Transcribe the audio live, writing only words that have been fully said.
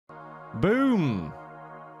Boom.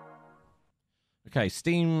 Okay,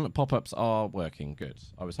 Steam pop-ups are working. Good.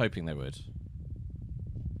 I was hoping they would.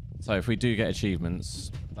 So if we do get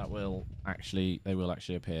achievements, they will actually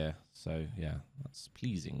appear. So yeah, that's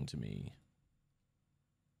pleasing to me.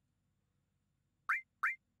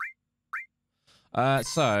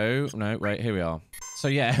 No, wait, here we are. So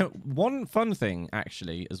yeah, one fun thing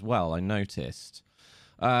actually as well I noticed.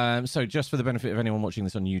 So just for the benefit of anyone watching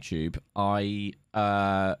this on YouTube, I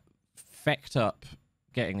fecked up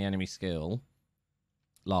getting the enemy skill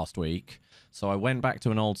last week. So I went back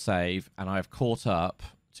to an old save and I've caught up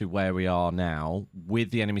to where we are now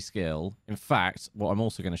with the enemy skill. In fact, what I'm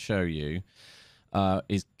also going to show you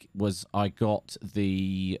was I got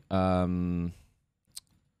the thing.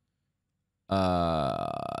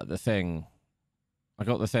 I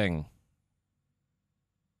got the thing.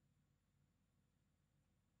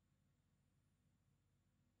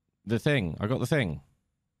 I got the thing.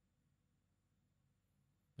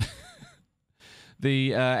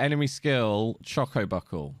 The enemy skill Choco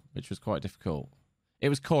Buckle, which was quite difficult. It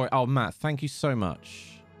was Corey. Oh, Matt, thank you so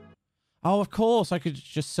much. Oh, of course, I could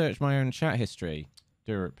just search my own chat history.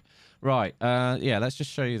 Derp. Right. Yeah, let's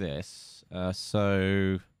just show you this.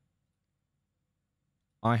 So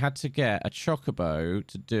I had to get a Chocobo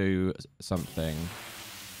to do something.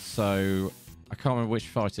 So I can't remember which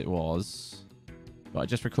fight it was, but I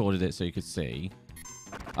just recorded it so you could see.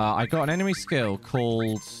 I got an enemy skill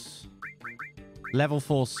called Level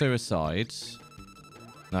 4 Suicide.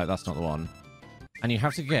 No, that's not the one. And you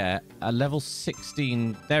have to get a level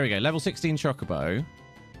 16... There we go. Level 16 Chocobo.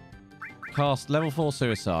 Cast level 4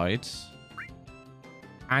 Suicide.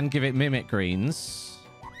 And give it Mimic Greens.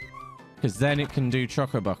 Because then it can do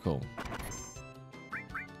Choco Buckle.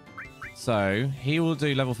 So, he will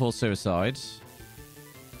do level 4 Suicide.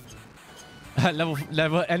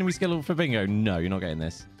 level enemy skill for bingo. No, you're not getting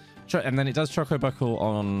this. And then it does Choco Buckle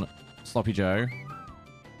on Sloppy Joe.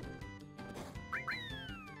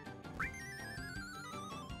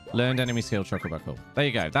 Learned enemy skill Choco Buckle. There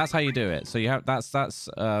you go. That's how you do it. So you have that's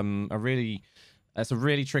a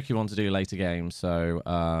really tricky one to do later game. So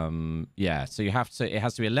yeah. So you have to. It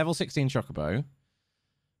has to be a level 16 Chocobo.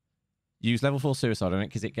 Use level 4 Suicide on it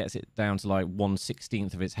because it gets it down to like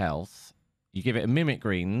 1/16 of its health. You give it a Mimic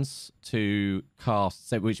Greens to cast,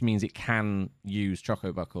 so which means it can use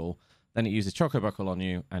Choco Buckle. Then it uses Choco Buckle on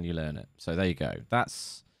you, and you learn it. So there you go.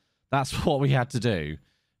 That's what we had to do.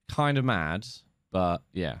 Kind of mad, but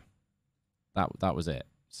yeah, that was it.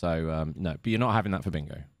 So no, but you're not having that for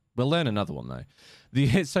bingo. We'll learn another one though.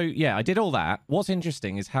 So yeah, I did all that. What's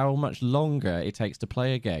interesting is how much longer it takes to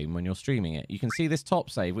play a game when you're streaming it. You can see this top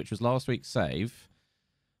save, which was last week's save,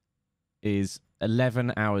 is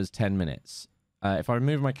 11 hours 10 minutes. If I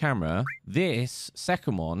remove my camera, this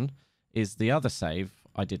second one is the other save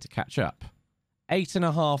I did to catch up.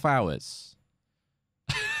 8.5 hours.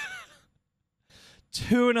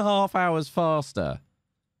 2.5 hours faster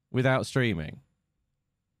without streaming.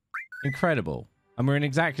 Incredible. And we're in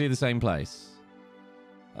exactly the same place.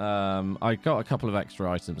 I got a couple of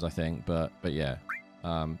extra items, I think, but yeah.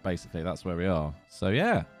 Basically, that's where we are. So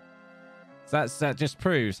yeah. So that just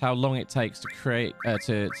proves how long it takes to create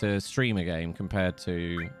to stream a game compared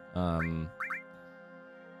to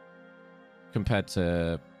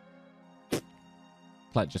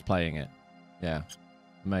just playing it. Yeah.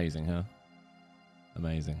 Amazing, huh?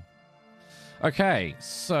 Amazing. Okay,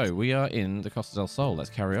 so we are in the Costa del Sol. Let's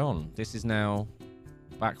carry on. This is now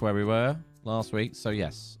back where we were last week. So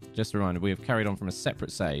yes, just a reminder, we have carried on from a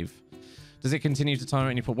separate save. Does it continue to time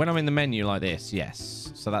at any point? When I'm in the menu like this,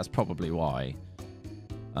 yes. So that's probably why.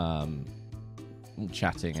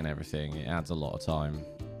 Chatting and everything, it adds a lot of time.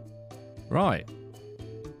 Right.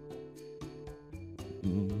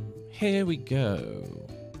 Here we go.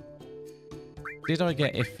 Did I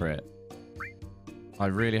get Ifrit? I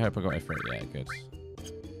really hope I got Ifrit. Yeah, good.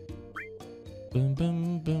 Boom,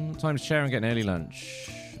 boom, boom. Time to share and get an early lunch.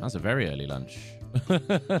 That's a very early lunch.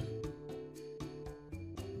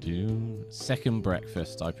 Second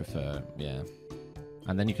breakfast, I prefer. Yeah.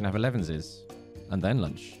 And then you can have 11s. And then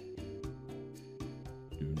lunch.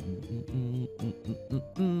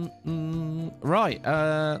 Right.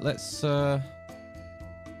 Let's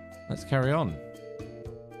carry on.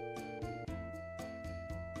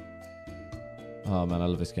 Oh man, I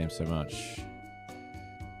love this game so much.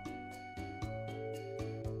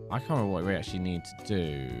 I can't remember what we actually need to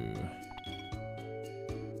do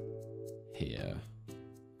here.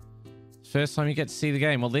 First time you get to see the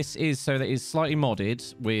game. Well, this is so that is slightly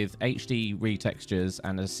modded with HD retextures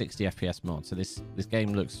and a 60 FPS mod. So this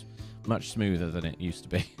game looks much smoother than it used to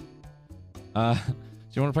be. Do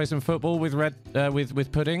you want to play some football with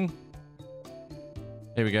with Pudding?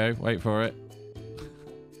 Here we go. Wait for it.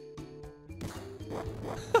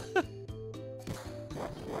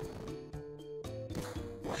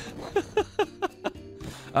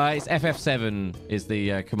 It's FF7 is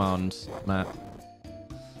the command, Matt.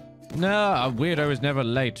 No, a weirdo is never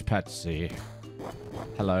late, Patsy.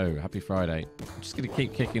 Hello, happy Friday. I'm just going to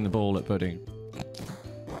keep kicking the ball at Pudding.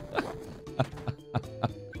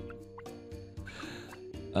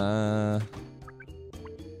 Oh,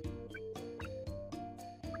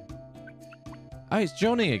 it's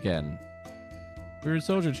Johnny again. We were a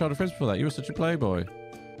soldier and child of friends before that. You were such a playboy.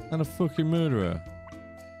 And a fucking murderer.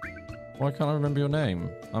 Why can't I remember your name?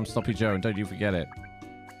 I'm Sloppy Joe, and don't you forget it.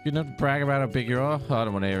 You don't have to brag about how big you are. I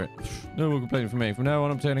don't want to hear it. No more complaining from me. From now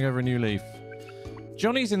on, I'm turning over a new leaf.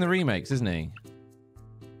 Johnny's in the remakes, isn't he?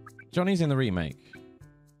 Johnny's in the remake.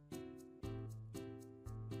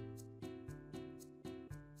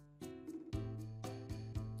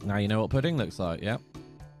 Now you know what pudding looks like, yeah?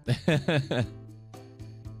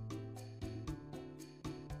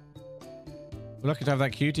 We're lucky to have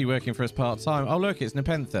that cutie working for us part-time. Oh, look, it's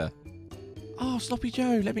Nepenthe. Oh, Sloppy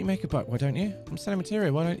Joe, let me make a buck, why don't you? I'm selling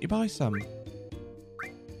material, why don't you buy some?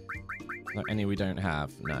 Not any we don't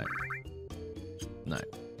have. No. No.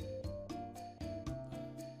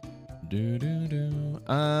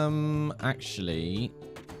 Actually...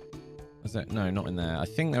 Was that... No, not in there. I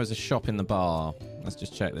think there was a shop in the bar. Let's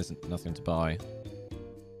just check there's nothing to buy.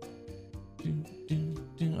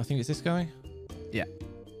 I think it's this guy. Yeah.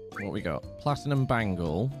 What we got? Platinum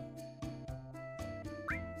bangle.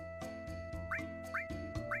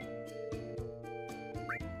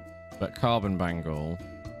 But carbon bangle.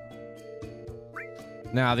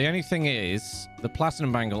 Now, the only thing is, the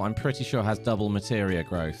platinum bangle, I'm pretty sure, has double materia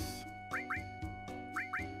growth.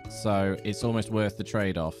 So, it's almost worth the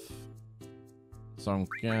trade-off. So, I'm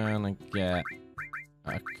gonna get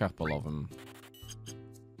a couple of them.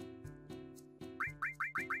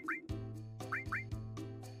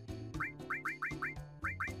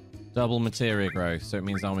 Double materia growth, so it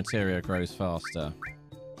means our materia grows faster.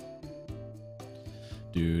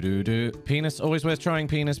 Penis, always worth trying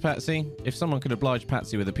penis, Patsy. If someone could oblige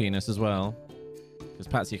Patsy with a penis as well. Because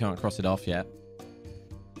Patsy can't cross it off yet.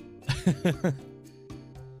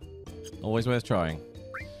 Always worth trying.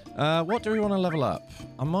 What do we want to level up?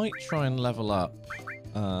 I might try and level up...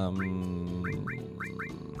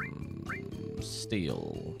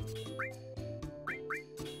 steel.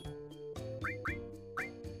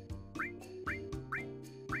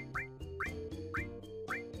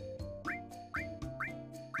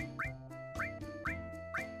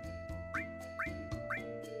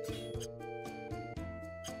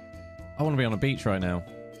 I want to be on a beach right now.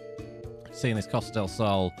 Seeing this Costa del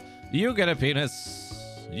Sol. You get a penis.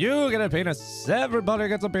 You get a penis. Everybody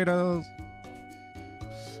gets a penis.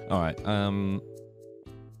 Alright, oh,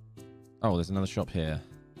 there's another shop here.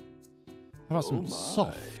 How about some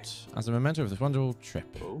soft as a memento of this wonderful trip?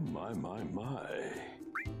 Oh my.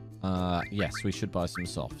 Yes, we should buy some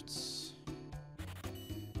softs.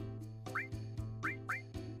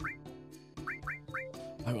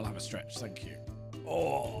 I will have a stretch, thank you.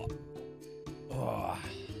 Oh. Oh.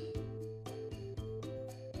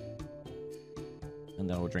 And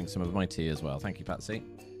then I will drink some of my tea as well. Thank you, Patsy.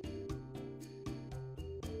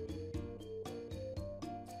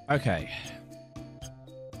 Okay.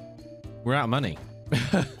 We're out of money.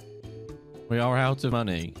 We are out of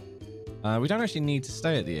money. We don't actually need to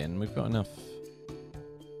stay at the inn. We've got enough.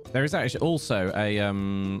 There is actually also a...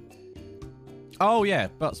 Oh, yeah.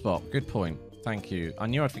 Butt spot. Good point. Thank you. I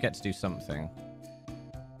knew I'd forget to do something.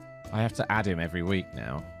 I have to add him every week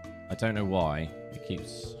now. I don't know why. It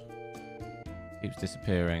keeps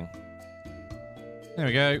disappearing. There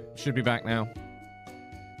we go. Should be back now.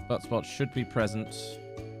 Butt spot should be present.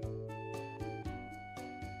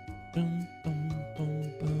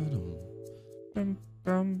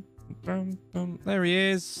 There he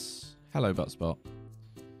is. Hello, Buttspot.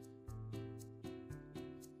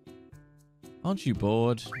 Aren't you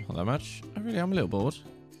bored? Not that much. Oh, really? I'm a little bored.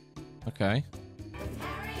 Okay.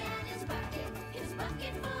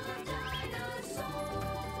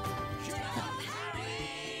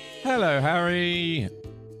 Hello, Harry.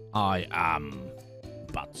 I am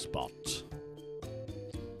Buttspot.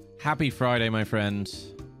 Happy Friday, my friend.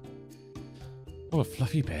 Oh, a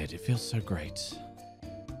fluffy bed. It feels so great.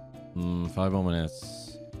 5 more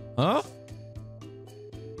minutes. Huh?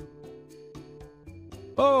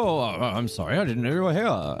 Oh, I'm sorry. I didn't know you were here.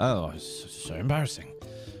 Oh, it's so embarrassing.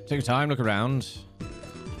 Take your time, look around.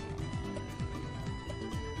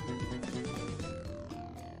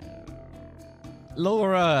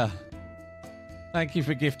 Laura. Thank you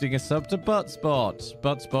for gifting a sub to Buttspot.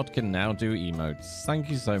 Buttspot can now do emotes. Thank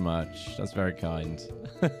you so much. That's very kind.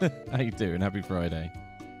 How you doing? Happy Friday.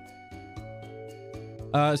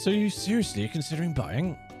 So you seriously considering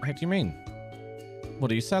buying? How do you mean?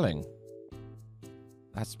 What are you selling?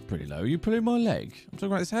 That's pretty low. You pulling my leg? I'm talking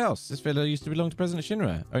about this house. This villa used to belong to President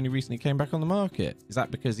Shinra. Only recently came back on the market. Is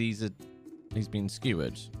that because he's been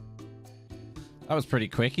skewered? That was pretty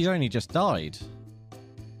quick. He's only just died.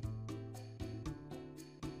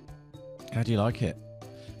 How do you like it?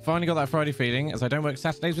 Finally got that Friday feeling as I don't work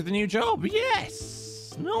Saturdays with a new job.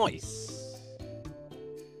 Yes! Nice!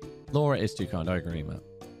 Laura is too kind. I agree, Matt.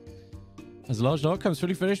 As a large dog comes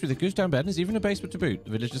fully furnished with a goose down bed and there's even a basement to boot.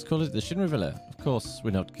 The villagers call it the Shinra Villa. Of course,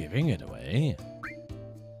 we're not giving it away.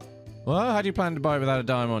 Well, how do you plan to buy it without a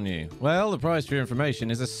dime on you? Well, the price for your information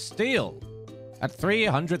is a steal at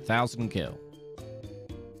 300,000 gil.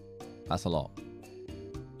 That's a lot.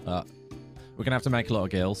 We're going to have to make a lot of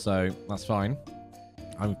gil, so that's fine.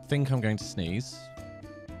 I think I'm going to sneeze.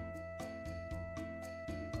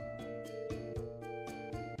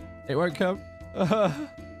 It won't come.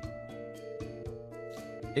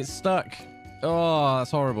 It's stuck. Oh,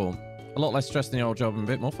 that's horrible. A lot less stress than the old job and a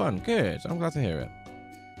bit more fun. Good. I'm glad to hear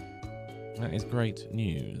it. That is great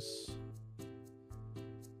news.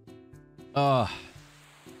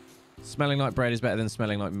 Smelling like bread is better than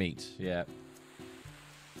smelling like meat. Yeah.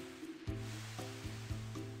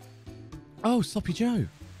 Oh, Sloppy Joe.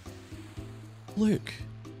 Look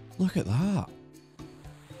at that.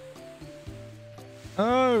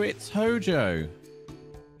 Oh, it's Hojo.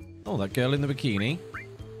 Oh, that girl in the bikini.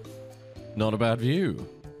 Not a bad view.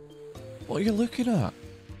 What are you looking at?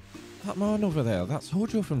 That man over there, that's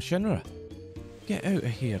Hojo from Shinra. Get out of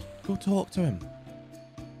here. Go talk to him.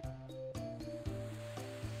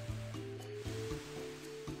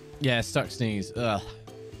 Yeah, stuck sneeze. Ugh.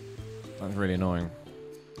 That's really annoying.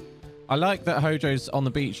 I like that Hojo's on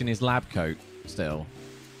the beach in his lab coat still.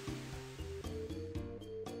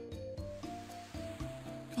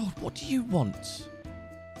 God, what do you want?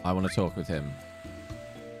 I want to talk with him.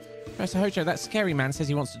 Professor Hojo, that scary man says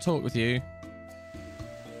he wants to talk with you.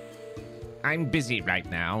 I'm busy right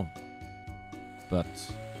now. But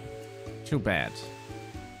too bad.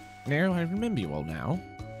 No, I remember you all now.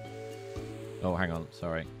 Oh, hang on.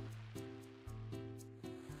 Sorry.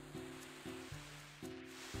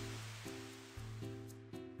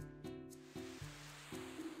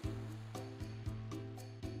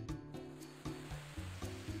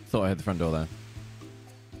 Thought I heard the front door there.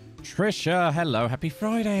 Trisha, hello. Happy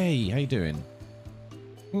Friday. How you doing?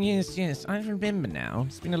 Yes, I remember now.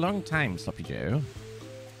 It's been a long time, Sloppy Joe.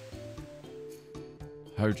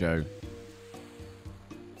 Hojo.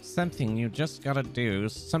 Something you just gotta do.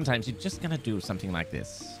 Sometimes you just gotta do something like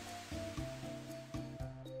this.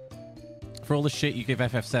 For all the shit you give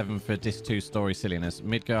FF7 for Disc 2 story silliness,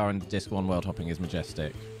 Midgar and Disc 1 world hopping is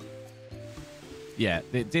majestic. Yeah,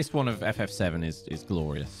 the Disc 1 of FF7 is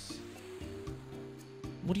glorious.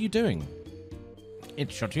 What are you doing?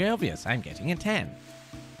 It should be obvious. I'm getting a 10.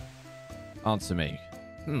 Answer me.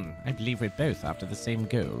 I believe we're both after the same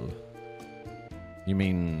goal. You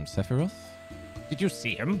mean Sephiroth? Did you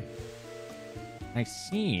see him? I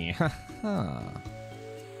see. Haha.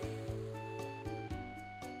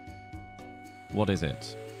 What is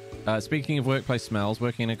it? Speaking of workplace smells,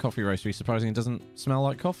 working in a coffee roastery surprisingly doesn't smell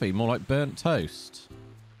like coffee, more like burnt toast.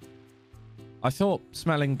 I thought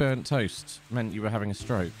smelling burnt toast meant you were having a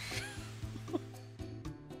stroke.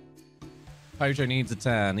 Hojo needs a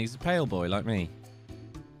tan. He's a pale boy like me.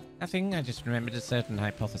 Nothing, I just remembered a certain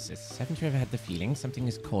hypothesis. Haven't you ever had the feeling something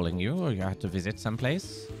is calling you or you had to visit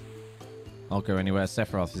someplace? I'll go anywhere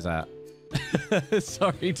Sephiroth is at.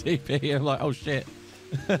 Sorry, TP. I'm like, oh shit.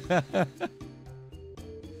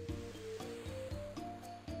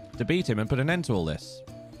 To beat him and put an end to all this.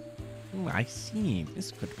 Oh, I see.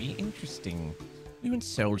 This could be interesting. You and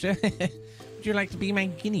Soldier, would you like to be my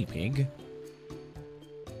guinea pig?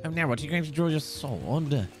 Oh, now what? Are you going to draw your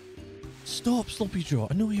sword? Stop, Sloppy Joe.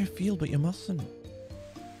 I know how you feel, but you mustn't.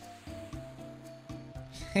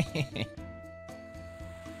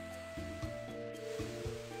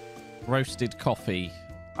 Roasted coffee.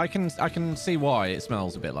 I can see why it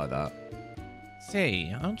smells a bit like that.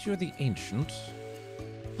 Say, aren't you the ancient?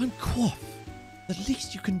 I'm Quoth. The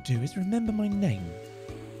least you can do is remember my name.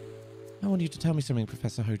 I want you to tell me something,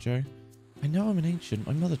 Professor Hojo. I know I'm an ancient.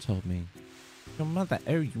 My mother told me. Your mother?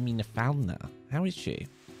 Oh, you mean the founder. How is she?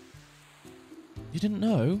 You didn't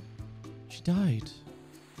know? She died.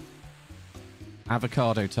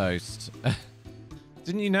 Avocado toast.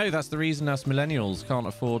 Didn't you know that's the reason us millennials can't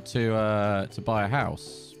afford to buy a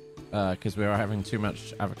house? Because we're having too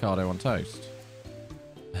much avocado on toast.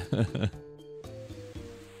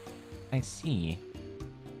 I see.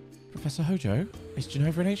 Professor Hojo, is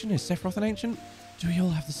Jenova an ancient? Is Sephiroth an ancient? Do we all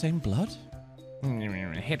have the same blood?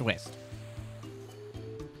 Head west.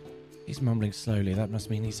 He's mumbling slowly. That must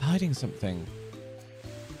mean he's hiding something.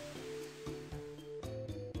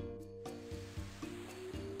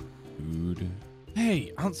 Dude.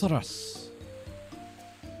 Hey, answer us.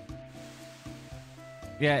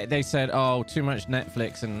 Yeah, they said, oh, too much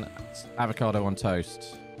Netflix and avocado on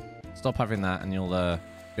toast. Stop having that and you'll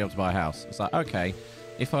be able to buy a house. It's like, okay,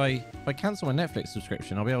 if I cancel my Netflix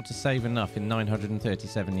subscription, I'll be able to save enough in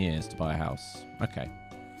 937 years to buy a house. Okay.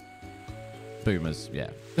 Boomers,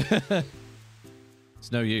 yeah.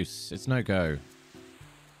 It's no use. It's no go.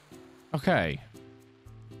 Okay.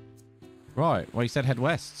 Right. Well, you said head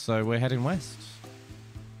west, so we're heading west.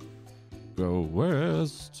 Go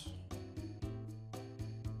west.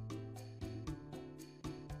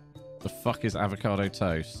 The fuck is avocado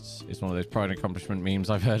toast? It's one of those pride and accomplishment memes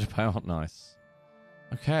I've heard about. Nice.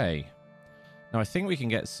 Okay. Now I think we can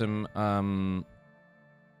get some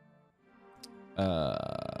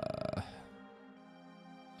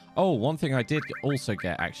oh, one thing I did also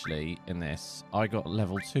get actually in this, I got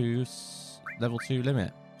level 2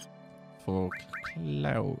 limit for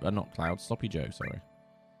Cloud, not Cloud, Sloppy Joe, sorry.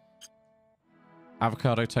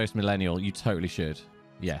 Avocado toast millennial, you totally should.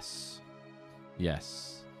 Yes.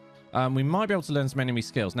 Yes. We might be able to learn some enemy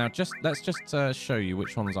skills. Now, let's just show you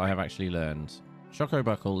which ones I have actually learned. Shocko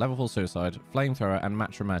Buckle, Level 4 Suicide, Flamethrower, and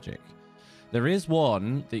Matcha Magic. There is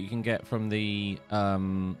one that you can get from the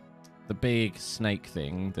big snake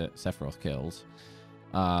thing that Sephiroth killed.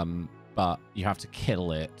 But you have to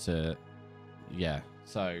kill it to... Yeah,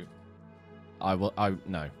 so... No,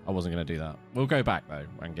 I wasn't going to do that. We'll go back, though,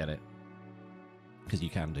 and get it. Because you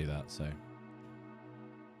can do that, so...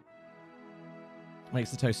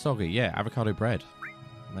 Makes the toast soggy. Yeah, avocado bread.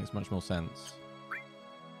 Makes much more sense.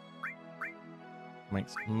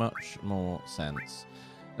 Makes much more sense.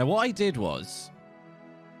 Now, what I did was...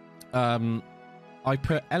 I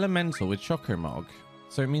put elemental with Chocomog,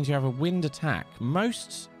 so it means you have a wind attack.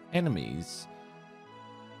 Most enemies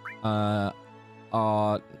are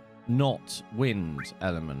not wind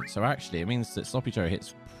element, so actually it means that Sloppy Joe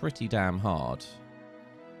hits pretty damn hard.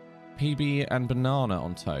 PB and banana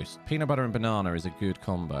on toast. Peanut butter and banana is a good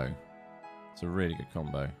combo. It's a really good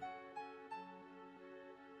combo.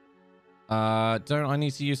 Don't I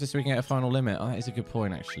need to use this so we can get a final limit? Oh, that is a good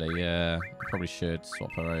point, actually. Yeah, I probably should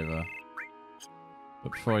swap her over.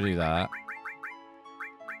 But before I do that...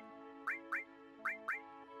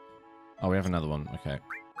 Oh, we have another one. Okay.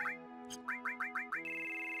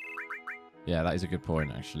 Yeah, that is a good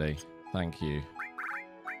point, actually. Thank you.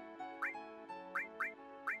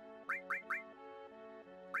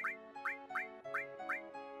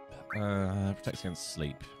 Protects against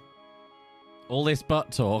sleep. All this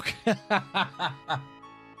butt talk.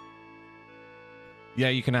 Yeah,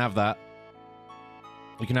 you can have that.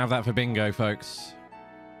 You can have that for bingo, folks.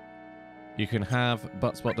 You can have...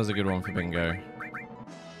 Butt Spot does a good one for bingo.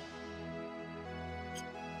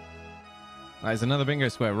 That is another bingo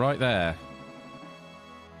square right there.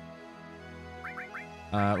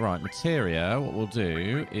 Right, materia, what we'll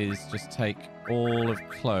do is just take all of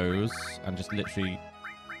clothes and just literally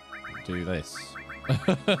do this.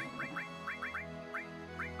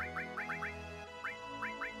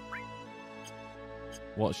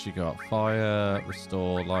 What's she got? Fire,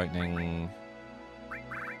 restore, lightning.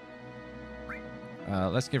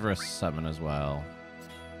 Let's give her a summon as well.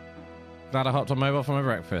 Glad I hopped on mobile for my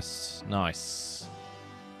breakfast. Nice.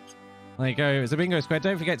 There you go. It's a bingo square.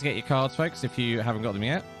 Don't forget to get your cards, folks, if you haven't got them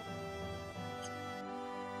yet.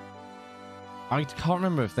 I can't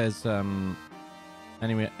remember if there's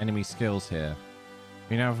enemy skills here.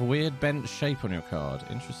 You now have a weird bent shape on your card.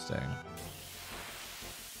 Interesting.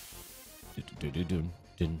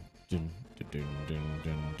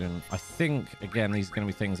 I think, again, these are going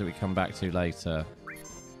to be things that we come back to later.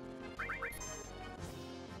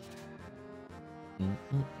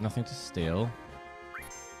 Nothing to steal.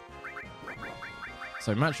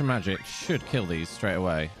 So Matcha Magic should kill these straight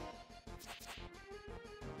away.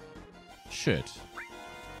 Should.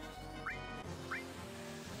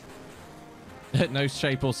 No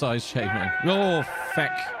shape or size shaming. Oh,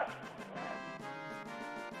 feck.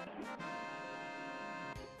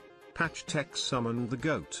 Patch Tech summoned the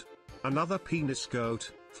goat. Another penis goat,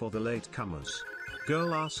 for the latecomers.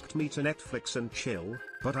 Girl asked me to Netflix and chill,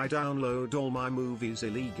 but I download all my movies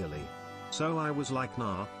illegally. So I was like,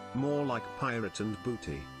 nah, more like pirate and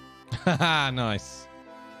booty. Haha, nice.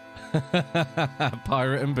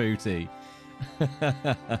 Pirate and booty.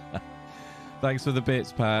 Thanks for the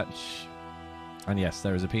bits, Patch. And yes,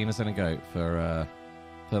 there is a penis and a goat for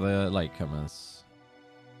the latecomers.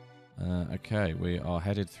 Okay, we are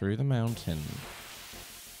headed through the mountain.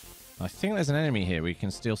 I think there's an enemy here. We can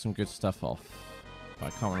steal some good stuff off. But I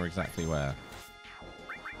can't remember exactly where.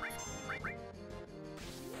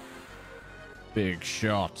 Big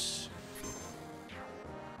shot.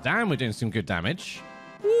 Damn, we're doing some good damage.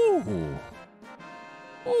 Ooh.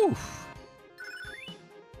 Oof.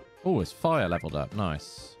 Oh, it's fire leveled up.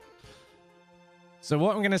 Nice. So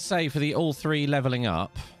what I'm going to say for the all three leveling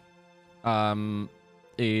up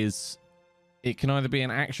is it can either be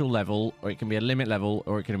an actual level, or it can be a limit level,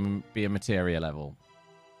 or it can be a materia level.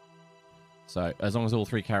 So as long as all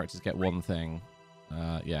three characters get one thing,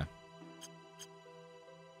 yeah.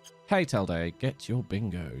 Hey, Telday, get your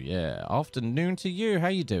bingo. Yeah, afternoon to you. How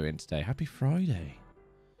you doing today? Happy Friday.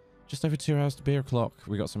 Just over 2 hours to beer o'clock.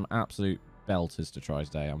 We got some absolute belters to try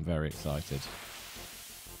today. I'm very excited.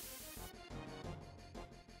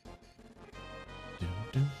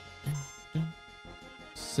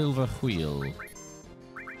 Silver wheel.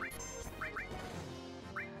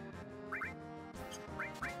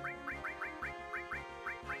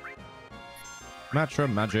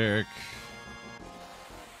 Matra magic.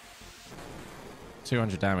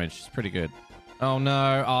 200 damage. It's pretty good. Oh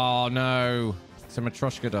no. Oh no. It's a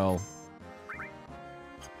Matryoshka doll.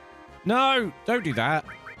 No! Don't do that.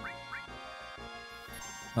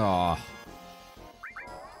 Oh.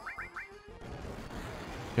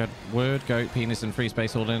 Good word, goat, penis, and free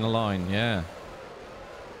space all in a line. Yeah.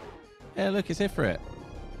 Yeah, look, it's here for it.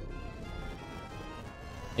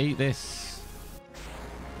 Eat this.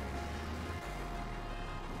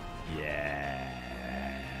 Yeah.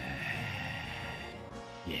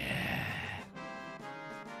 Yeah.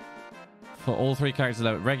 For all three characters,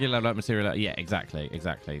 regular level up, material level. Yeah, exactly.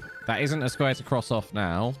 Exactly. That isn't a square to cross off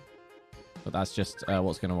now. But that's just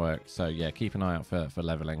what's going to work. So, yeah, keep an eye out for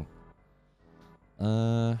leveling.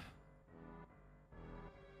 I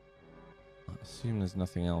assume there's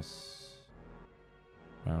nothing else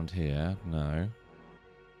around here. No.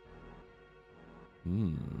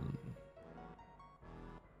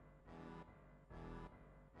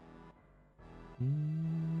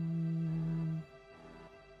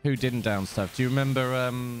 Who didn't down stuff? Do you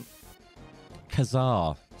remember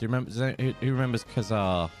Kazar? Do you remember who remembers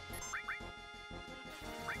Kazar?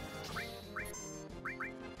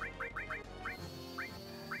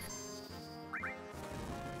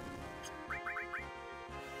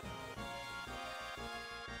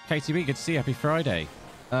 KTB, good to see you. Happy Friday.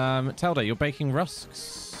 Telda, you're baking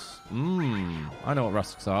rusks. I know what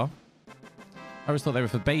rusks are. I always thought they were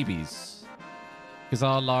for babies.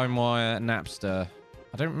 Kazar, LimeWire, Napster.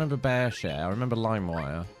 I don't remember BearShare. I remember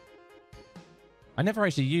LimeWire. I never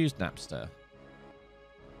actually used Napster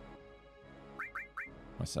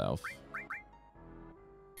myself.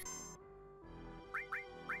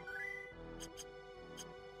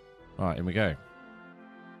 All right, here we go.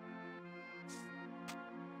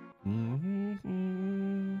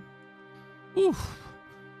 Oof.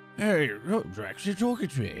 Hey, look, Drax, you're talking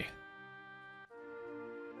to me.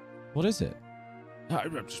 What is it?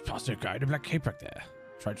 I'm just past a guy in a black cape back there.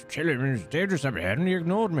 Tried to chill him and he's dangerous up ahead and he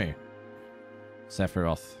ignored me.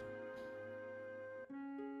 Sephiroth.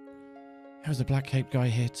 There was a black cape guy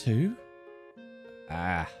here too?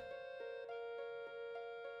 Ah.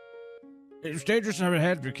 It's dangerous up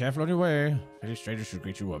ahead. Be careful on your way. Any strangers should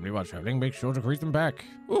greet you warmly while traveling. Make sure to greet them back.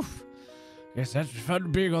 Oof. Guess that's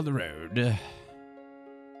fun being on the road.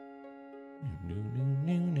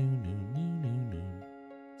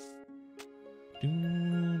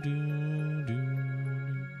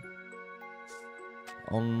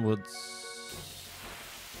 Onwards.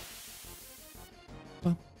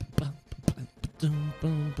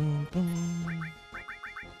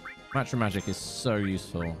 Matcha magic is so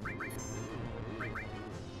useful.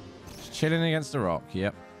 Just chilling against the rock.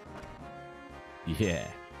 Yep. Yeah.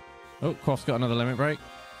 Oh, Quaff's got another limit break.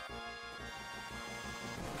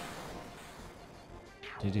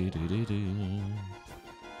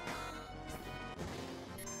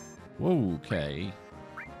 Whoa, okay.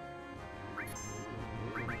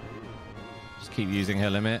 Just keep using her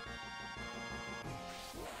limit.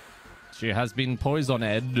 She has been poisoned.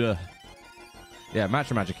 Yeah,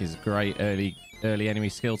 Matcha Magic is a great early enemy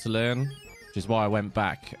skill to learn, which is why I went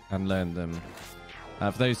back and learned them.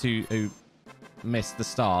 For those who missed the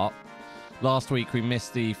start, last week we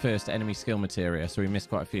missed the first enemy skill materia, so we missed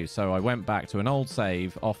quite a few. So I went back to an old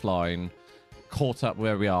save offline, caught up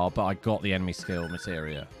where we are, but I got the enemy skill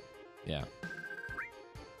materia. Yeah.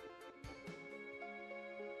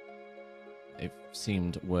 It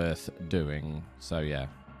seemed worth doing. So yeah,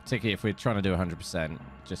 Particularly if we're trying to do 100%,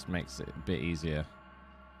 just makes it a bit easier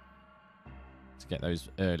to get those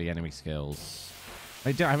early enemy skills.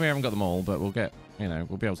 We haven't got them all, but we'll get, you know,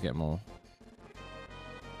 we'll be able to get more.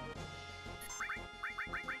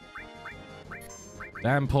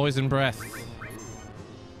 Damn poison breath.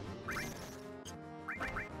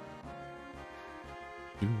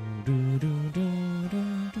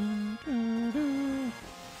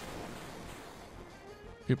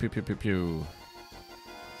 Pew pew pew pew pew.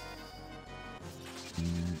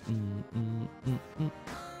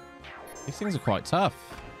 These things are quite tough.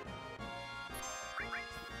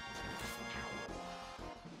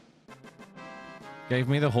 Gave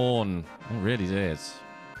me the horn. It really did.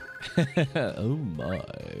 Oh my.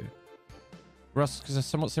 Rusks are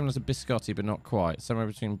somewhat similar to biscotti, but not quite. Somewhere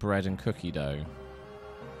between bread and cookie dough.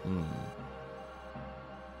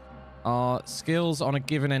 Are skills on a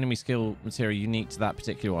given enemy skill material unique to that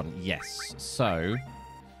particular one? Yes. So,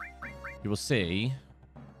 you will see,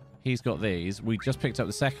 he's got these. We just picked up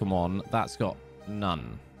the second one. That's got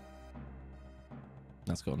none.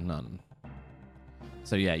 That's got none.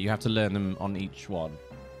 So yeah, you have to learn them on each one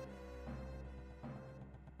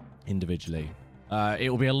individually. It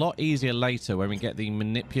will be a lot easier later when we get the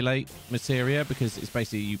manipulate materia, because it's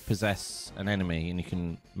basically you possess an enemy and you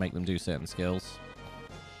can make them do certain skills.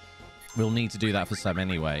 We'll need to do that for some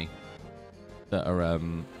anyway. That are,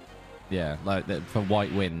 yeah, like for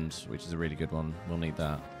White Wind, which is a really good one. We'll need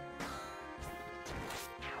that.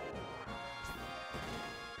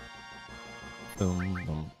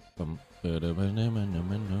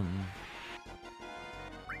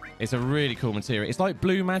 It's a really cool material. It's like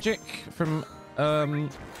blue magic from oh,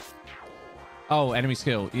 enemy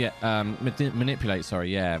skill. Yeah, manipulate,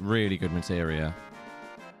 sorry. Yeah, really good materia.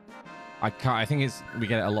 I think we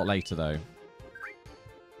get it a lot later though.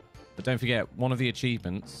 But don't forget, one of the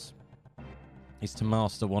achievements is to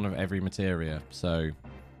master one of every materia. So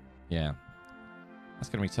yeah, that's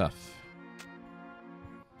gonna be tough.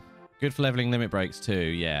 Good for leveling limit breaks too.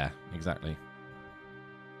 Yeah, exactly.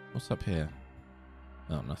 What's up here?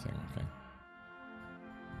 Oh, nothing. Okay.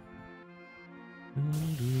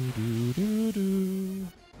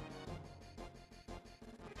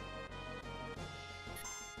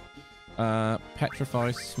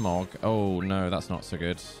 Petrify smog. Oh no, that's not so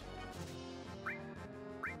good.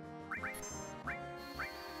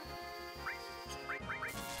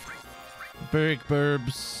 Big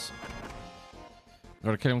burbs.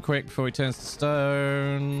 Gotta kill him quick before he turns to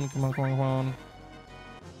stone. Come on, come on, come on.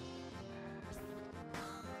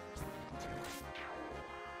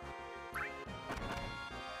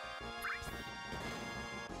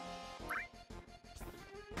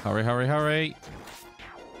 Hurry, hurry, hurry.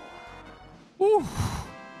 Woo.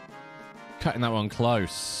 Cutting that one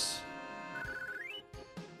close.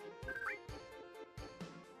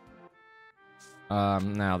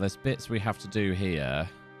 Now, there's bits we have to do here.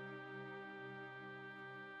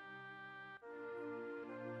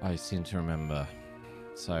 I seem to remember.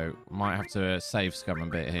 So, might have to save scum a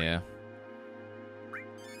bit here.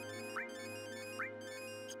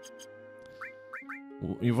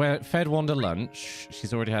 You've fed Wanda lunch.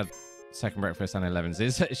 She's already had second breakfast and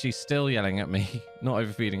 11s. She's still yelling at me. Not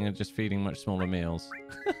overfeeding her, just feeding much smaller meals.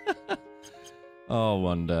 Oh,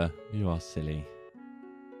 Wanda. You are silly.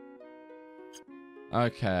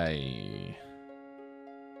 Okay.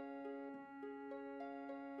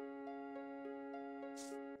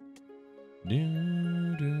 I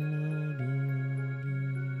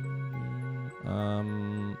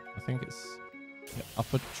think it's the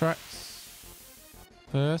upper tracks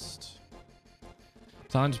first.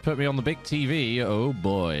 Time to put me on the big TV. Oh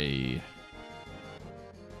boy.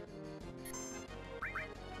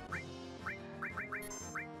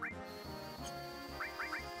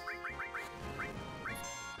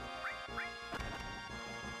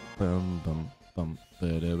 Bum bum bum.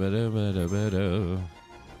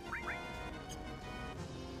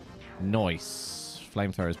 Nice.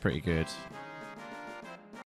 Flamethrower is pretty good.